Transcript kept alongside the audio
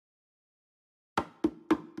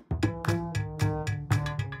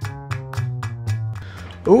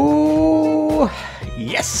Ooh,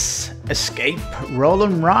 yes, Escape Roll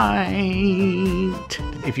and Write.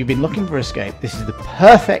 If you've been looking for Escape, this is the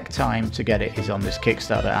perfect time to get it, is on this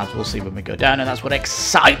Kickstarter, as we'll see when we go down, and that's what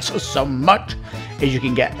excites us so much, is you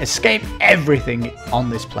can get Escape everything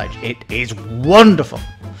on this pledge. It is wonderful.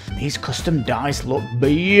 These custom dice look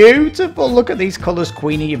beautiful. Look at these colours,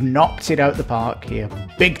 Queenie. You've knocked it out the park here,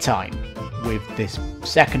 big time, with this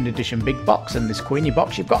second edition big box and this Queenie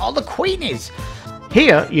box. You've got all the Queenies.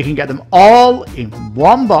 Here, you can get them all in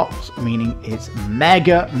one box, meaning it's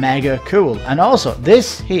mega cool. And also,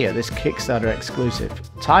 this here, this Kickstarter exclusive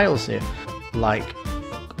tiles here, like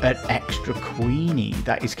an extra Queenie.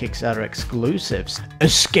 That is Kickstarter exclusives.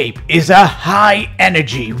 Escape is a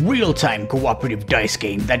high-energy, real-time cooperative dice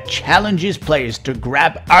game that challenges players to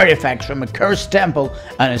grab artifacts from a cursed temple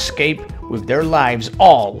and escape with their lives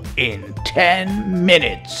all in 10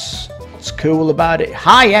 minutes. What's cool about it?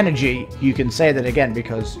 High energy. You can say that again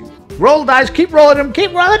because roll dice, keep rolling them,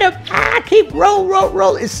 keep rolling them. Keep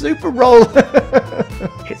roll. It's super roll.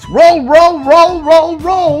 It's roll.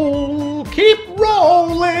 Keep it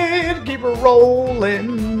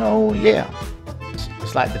rolling. Oh yeah.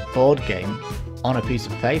 It's like the board game on a piece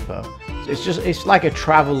of paper. It's like a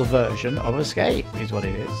travel version of Escape, is what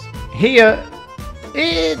it is. Here,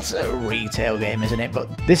 it's a retail game, isn't it? But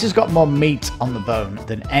this has got more meat on the bone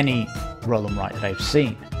than any roll and write that I've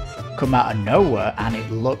seen. Come out of nowhere, and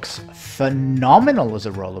it looks phenomenal as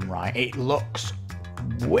a roll and write. It looks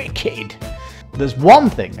wicked. There's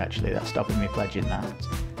one thing actually that's stopping me pledging that.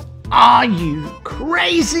 Are you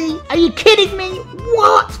crazy? Are you kidding me?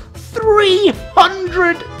 What?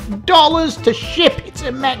 $300 to ship it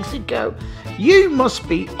to Mexico? You must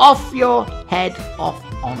be off your head, off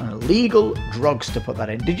on illegal drugs to put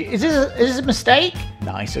that in. Is this a mistake?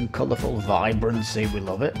 Nice and colourful vibrancy, we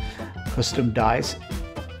love it. Custom dice,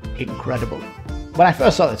 incredible. When I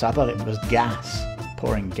first saw this, I thought it was gas,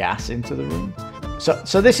 pouring gas into the room.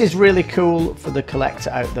 So this is really cool for the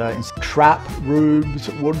collector out there. It's trap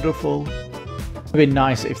rooms, wonderful. It would be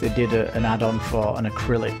nice if they did an add-on for an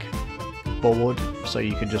acrylic board, so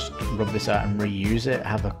you could just rub this out and reuse it,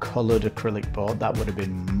 have a coloured acrylic board. That would have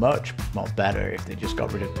been much more better if they just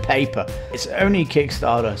got rid of paper. It's only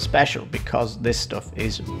Kickstarter special because this stuff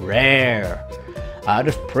is rare. Out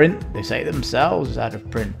of print, they say themselves, out of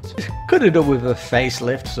print. Could have done with a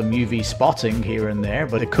facelift, some UV spotting here and there,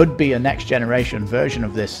 but it could be a next generation version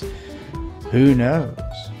of this. Who knows?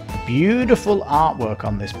 Beautiful artwork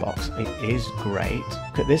on this box. It is great.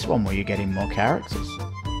 Look at this one where you're getting more characters.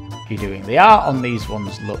 You're doing the art on these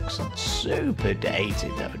ones looks super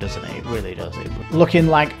dated though, doesn't it? It really does. Looking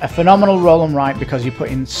like a phenomenal roll and write because you put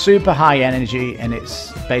in super high energy, and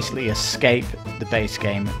it's basically Escape, the base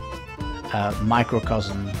game,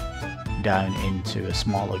 microcosm down into a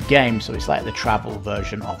smaller game, so it's like the travel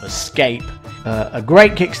version of Escape. A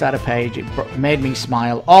great Kickstarter page. It made me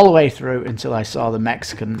smile all the way through until I saw the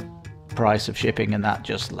Mexican price of shipping, and that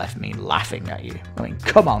just left me laughing at you. I mean,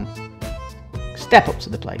 come on, step up to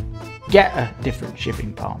the plate, get a different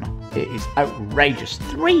shipping partner. It is outrageous.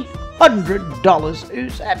 $300.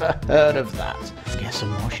 Who's ever heard of that? Get some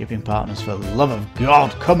more shipping partners, for the love of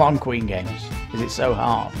God. Come on, Queen Games. Is it so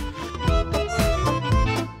hard?